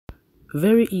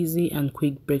Very easy and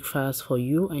quick breakfast for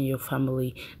you and your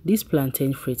family. This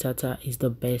plantain frittata is the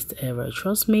best ever.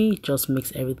 Trust me, just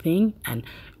mix everything and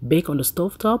bake on the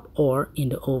stove top or in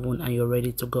the oven and you're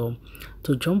ready to go.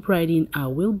 To jump right in, I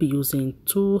will be using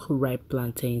 2 ripe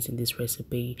plantains in this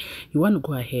recipe. You want to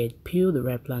go ahead, peel the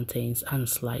ripe plantains and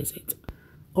slice it.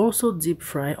 Also deep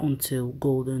fry until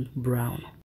golden brown.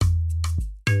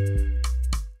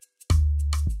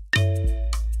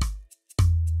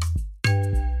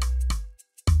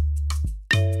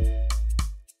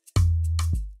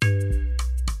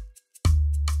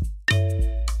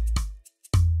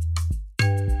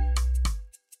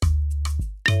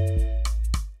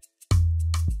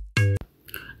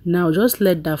 Now just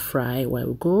let that fry while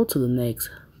we go to the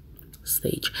next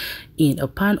stage. In a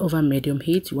pan over medium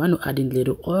heat, you want to add in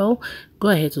little oil. Go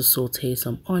ahead to saute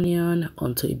some onion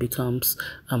until it becomes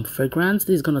fragrant.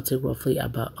 This is going to take roughly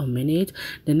about a minute.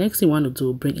 The next thing you want to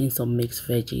do, bring in some mixed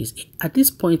veggies. At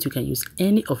this point, you can use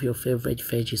any of your favorite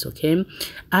veggies, okay?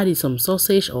 Add in some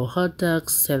sausage or hot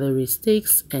dogs, celery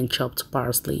sticks, and chopped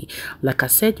parsley. Like I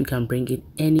said, you can bring in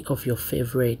any of your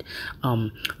favorite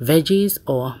veggies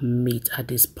or meat at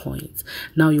this point.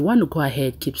 Now you want to go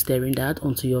ahead, keep stirring that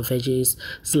until your veggies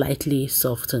slightly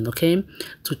soften, okay?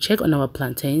 To check on our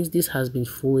plantains, this has been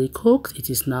fully cooked. It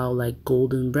is now like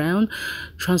golden brown.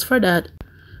 Transfer that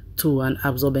to an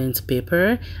absorbent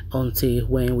paper until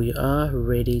when we are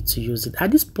ready to use it.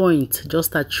 At this point,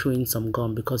 just start chewing some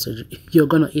gum because you're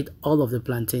gonna eat all of the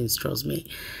plantains, trust me.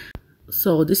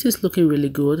 So this is looking really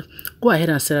good. Go ahead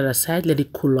and set it aside, let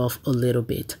it cool off a little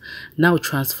bit. Now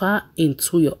transfer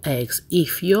into your eggs.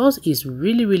 If yours is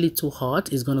really too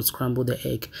hot, it's going to scramble the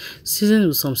egg. Season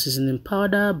with some seasoning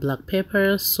powder, black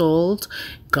pepper, salt,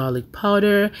 garlic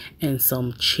powder, and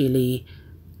some chili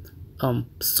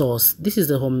sauce. This is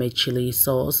the homemade chili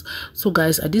sauce. So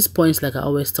guys, at this point, like I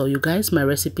always tell you guys, my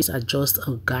recipes are just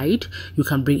a guide. You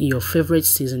can bring in your favorite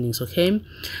seasonings, okay?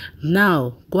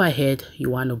 Now go ahead, you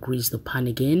want to grease the pan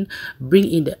again, bring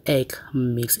in the egg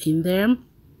mix in there.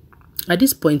 At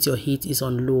this point, your heat is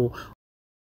on low.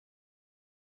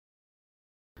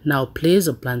 Now place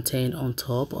the plantain on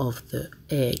top of the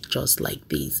egg just like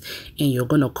this, and you're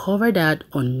gonna cover that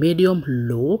on medium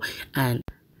low, and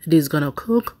it is gonna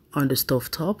cook on the stove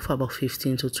top for about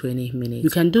 15 to 20 minutes. You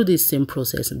can do this same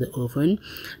process in the oven.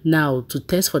 Now to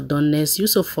test for doneness,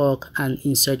 use a fork and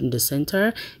insert in the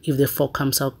center. If the fork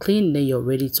comes out clean, then you're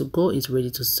ready to go. It's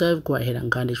ready to serve. Go ahead and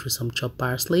garnish with some chopped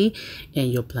parsley, and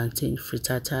your plantain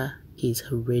frittata is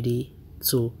ready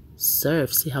to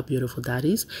serve. See how beautiful that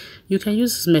is. You can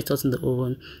use this method in the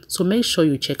oven, so make sure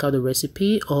you check out the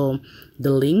recipe or the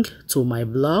link to my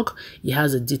blog. It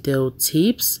has the detailed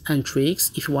tips and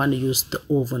tricks if you want to use the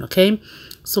oven, okay?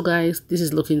 So guys, this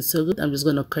is looking so good. I'm just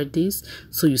gonna cut this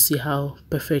so you see how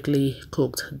perfectly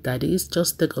cooked that is.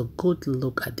 Just take a good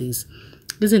look at this.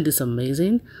 Isn't this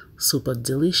amazing? Super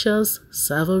delicious,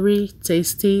 savory,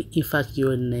 tasty, in fact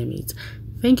you name it.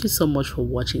 Thank you so much for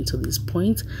watching to this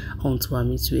point. Until I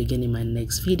meet you again in my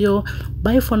next video.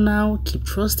 Bye for now. Keep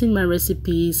trusting my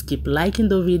recipes. Keep liking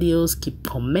the videos. Keep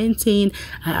commenting.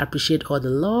 I appreciate all the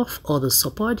love, all the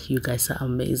support. You guys are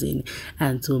amazing.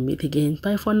 And to meet again.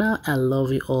 Bye for now. I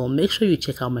love you all. Make sure you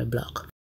check out my blog.